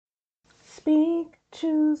Speak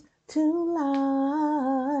truth to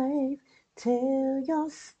life. Tell your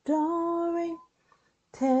story.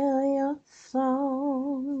 Tell your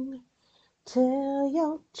song. Tell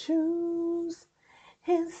your truth.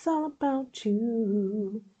 It's all about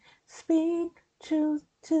you. Speak truth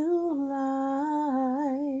to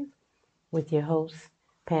life. With your host,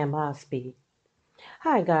 Pam Osby.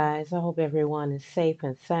 Hi, guys. I hope everyone is safe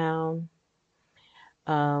and sound.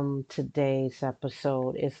 Today's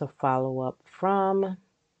episode is a follow up from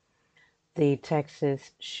the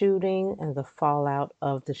Texas shooting and the fallout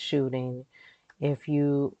of the shooting. If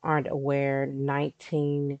you aren't aware,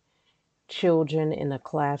 19 children in a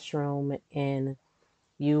classroom in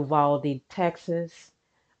Uvalde, Texas,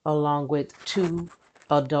 along with two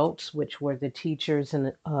adults, which were the teachers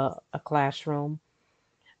in a classroom,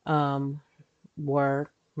 um,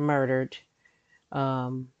 were murdered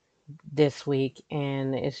um, this week.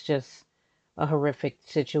 And it's just a horrific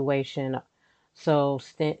situation. So,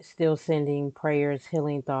 still sending prayers,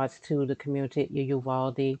 healing thoughts to the community at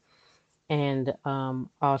Uvalde. And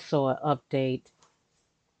also an update.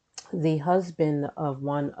 The husband of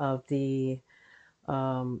one of the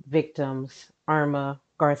victims, Irma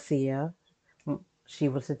Garcia, she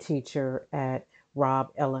was a teacher at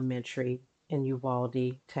Robb Elementary in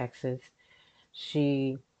Uvalde, Texas.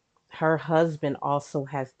 She, her husband also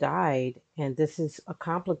has died, and this is a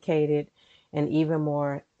complicated and even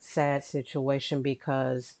more sad situation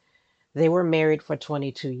because they were married for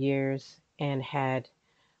 22 years and had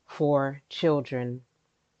four children.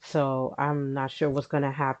 So I'm not sure what's going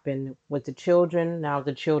to happen with the children. Now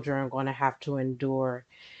the children are going to have to endure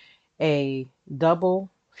a double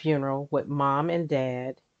funeral with mom and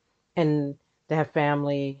dad, and their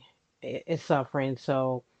family is suffering.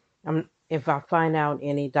 So if I find out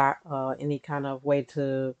any kind of way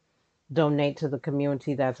to donate to the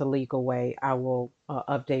community that's a legal way, I will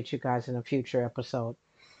update you guys in a future episode.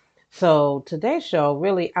 So today's show,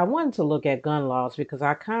 really, I wanted to look at gun laws because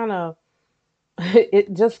I kind of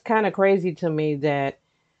it just kind of crazy to me that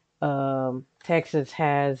Texas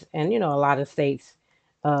has, and a lot of states,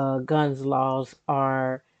 guns laws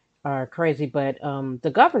are crazy. But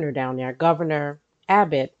the governor down there, Governor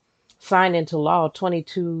Abbott, signed into law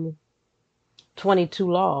 22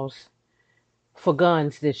 laws for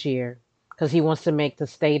guns this year because he wants to make the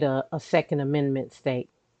state a Second Amendment state.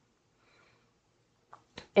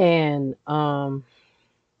 And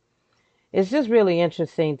it's just really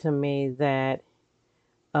interesting to me that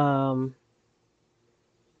um,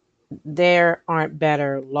 there aren't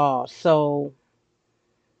better laws. So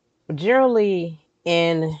generally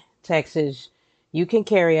in Texas, you can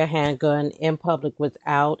carry a handgun in public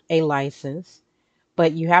without a license,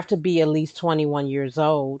 but you have to be at least 21 years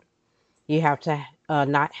old. You have to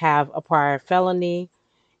not have a prior felony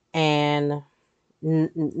and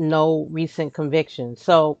no recent conviction.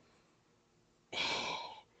 So,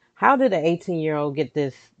 how did an 18-year-old get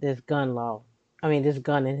this gun law? I mean, this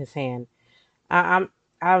gun in his hand. I,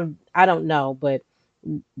 I don't know, but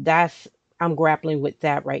that's I'm grappling with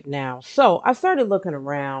that right now. So I started looking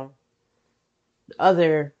around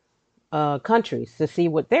other countries to see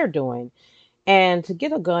what they're doing. And to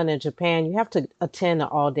get a gun in Japan, you have to attend an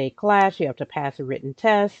all-day class. You have to pass a written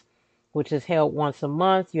test, which is held once a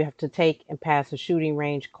month. You have to take and pass a shooting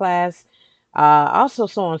range class. Also,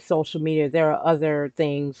 so on social media, there are other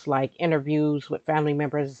things like interviews with family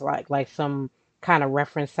members, like some kind of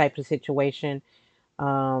reference type of situation.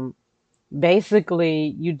 Um,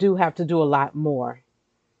 Basically, you do have to do a lot more.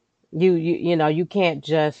 You can't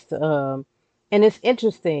just. And it's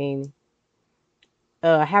interesting.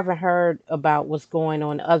 I haven't heard about what's going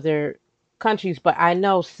on in other countries, but I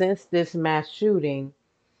know since this mass shooting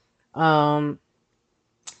um,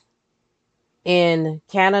 in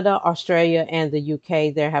Canada, Australia, and the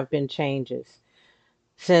UK, there have been changes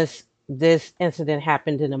since this incident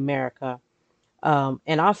happened in America.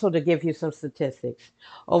 And also to give you some statistics,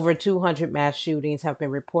 over 200 mass shootings have been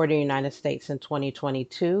reported in the United States in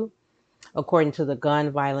 2022, according to the Gun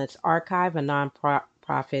Violence Archive, a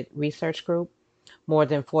nonprofit research group. More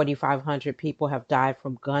than 4,500 people have died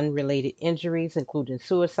from gun-related injuries, including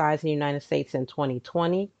suicides in the United States in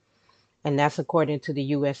 2020. And that's according to the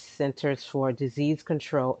U.S. Centers for Disease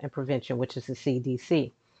Control and Prevention, which is the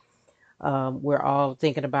CDC. We're all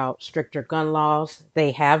thinking about stricter gun laws.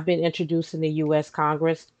 They have been introduced in the U.S.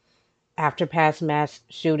 Congress after past mass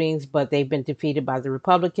shootings, but they've been defeated by the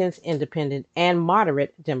Republicans, independent, and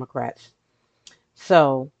moderate Democrats.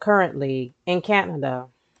 So currently in Canada,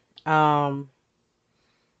 um,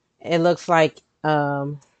 it looks like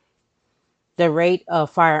the rate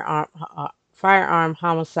of firearm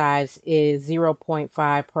homicides is zero point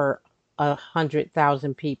 0.5 per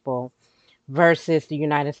 100,000 people, versus the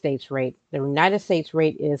United States rate. The United States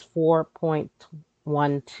rate is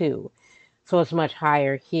 4.12, so it's much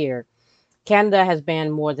higher here. Canada has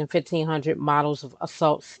banned more than 1,500 models of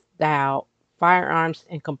assault style firearms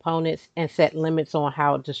and components and set limits on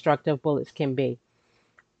how destructive bullets can be.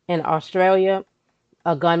 In Australia,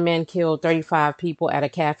 a gunman killed 35 people at a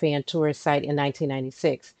cafe and tourist site in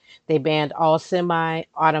 1996. They banned all semi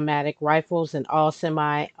automatic rifles and all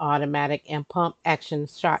semi automatic and pump action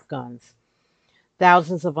shotguns.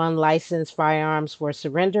 Thousands of unlicensed firearms were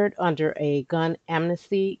surrendered under a gun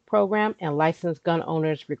amnesty program, and licensed gun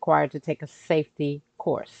owners required to take a safety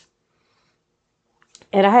course.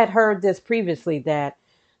 And I had heard this previously that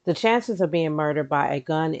the chances of being murdered by a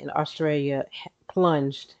gun in Australia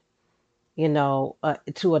plunged,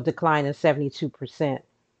 to a decline of 72%.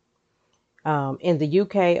 In the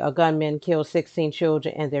UK, a gunman killed 16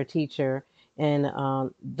 children and their teacher in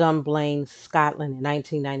Dunblane, Scotland in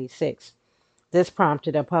 1996. This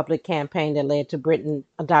prompted a public campaign that led to Britain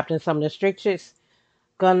adopting some of the strictest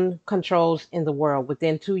gun controls in the world.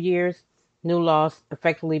 Within 2 years, new laws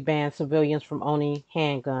effectively banned civilians from owning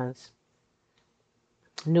handguns.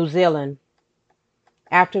 New Zealand,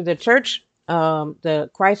 after the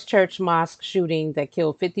Christchurch mosque shooting that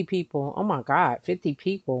killed 50 people, oh my God, 50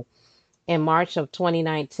 people, in March of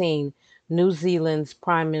 2019, New Zealand's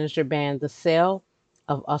Prime Minister banned the sale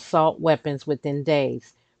of assault weapons within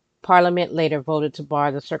days. Parliament later voted to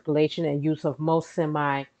bar the circulation and use of most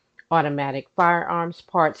semi automatic firearms,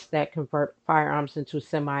 parts that convert firearms into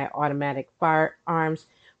semi automatic firearms,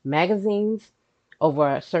 magazines over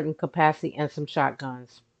a certain capacity, and some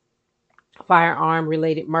shotguns. Firearm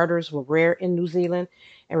related murders were rare in New Zealand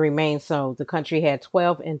and remain so. The country had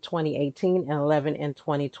 12 in 2018 and 11 in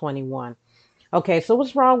 2021. Okay, so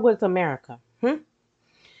what's wrong with America?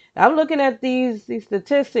 I'm looking at these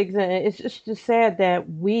statistics, and it's just sad that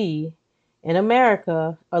we in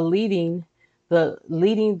America are leading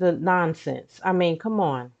the nonsense. I mean, come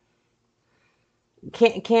on.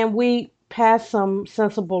 Can we pass some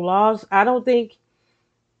sensible laws? I don't think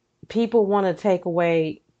people want to take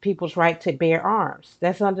away people's right to bear arms.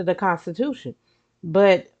 That's under the Constitution.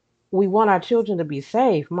 But we want our children to be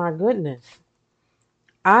safe. My goodness.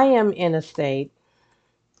 I am in a state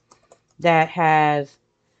that has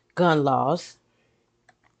gun laws,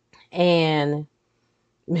 and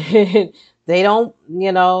they don't,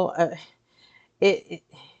 it, it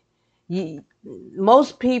you,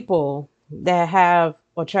 most people that have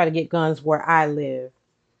or try to get guns where I live,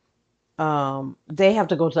 they have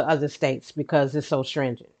to go to other states because it's so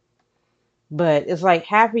stringent. But it's like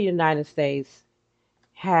half of the United States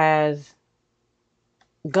has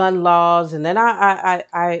gun laws, and then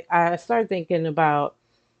I started thinking about,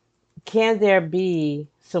 can there be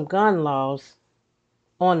some gun laws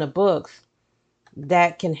on the books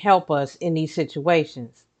that can help us in these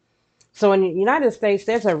situations? So in the United States,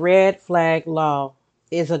 there's a red flag law.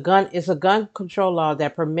 Is a gun control law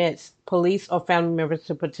that permits police or family members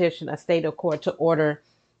to petition a state or court to order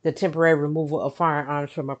the temporary removal of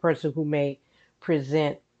firearms from a person who may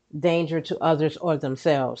present danger to others or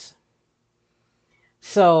themselves.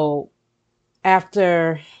 So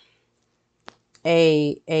after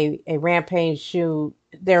a rampage shoot,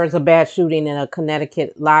 there was a bad shooting in a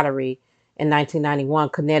Connecticut lottery in 1991.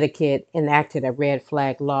 Connecticut enacted a red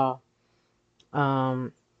flag law.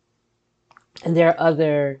 Um, and there are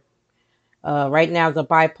other, right now, the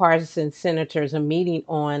bipartisan senators are meeting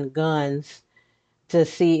on guns to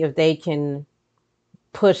see if they can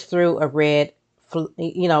push through a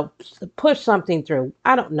push something through.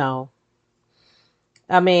 I don't know.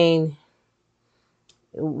 I mean,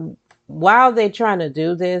 while they're trying to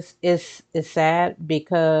do this, it's sad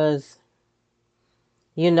because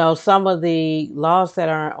some of the laws that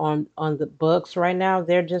are on the books right now,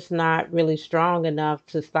 they're just not really strong enough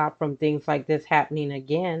to stop from things like this happening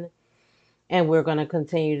again. And we're going to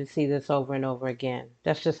continue to see this over and over again.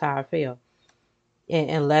 That's just how I feel.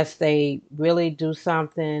 Unless they really do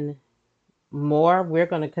something more, we're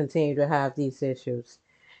going to continue to have these issues.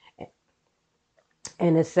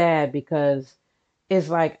 And it's sad because it's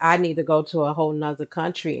like I need to go to a whole nother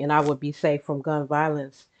country and I would be safe from gun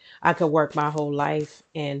violence. I could work my whole life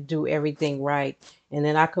and do everything right. And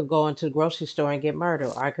then I could go into the grocery store and get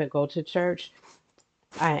murdered. I could go to church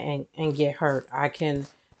and get hurt. I can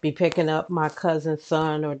be picking up my cousin's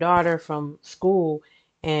son or daughter from school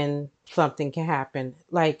and something can happen.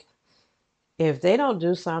 Like, if they don't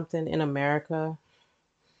do something in America,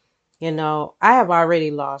 I have already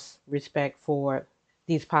lost respect for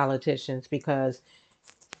these politicians because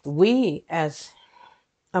we as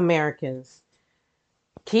Americans,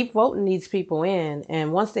 keep voting these people in.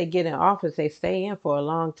 And once they get in office, they stay in for a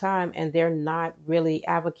long time and they're not really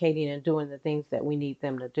advocating and doing the things that we need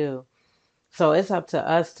them to do. So it's up to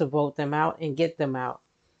us to vote them out and get them out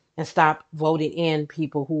and stop voting in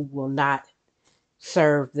people who will not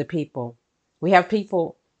serve the people. We have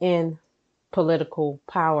people in political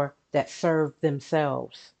power that serve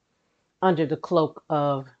themselves under the cloak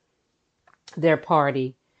of their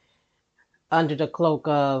party, under the cloak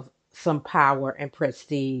of some power and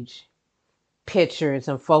prestige, pictures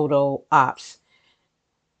and photo ops,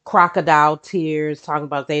 crocodile tears talking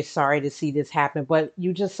about they're sorry to see this happen. But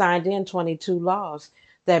you just signed in 22 laws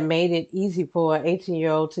that made it easy for an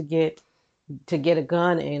 18-year-old to get a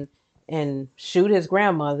gun and shoot his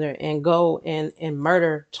grandmother and go and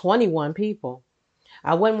murder 21 people.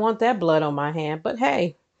 I wouldn't want that blood on my hand, but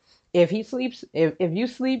hey, if you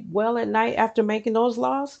sleep well at night after making those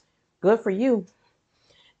laws, good for you.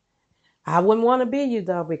 I wouldn't want to be you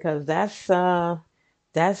though, because that's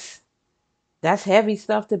that's heavy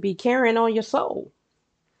stuff to be carrying on your soul.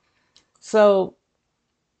 So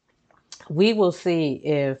we will see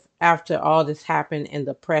if after all this happened and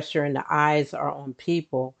the pressure and the eyes are on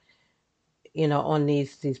people, on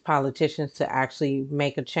these politicians to actually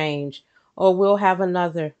make a change, or we'll have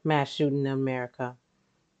another mass shooting in America.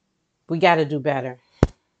 We got to do better.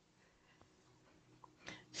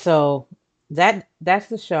 So that's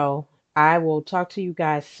the show. I will talk to you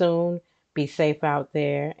guys soon. Be safe out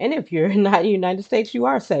there. And if you're not in the United States, you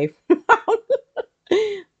are safe.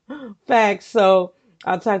 Facts. So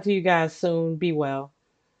I'll talk to you guys soon. Be well.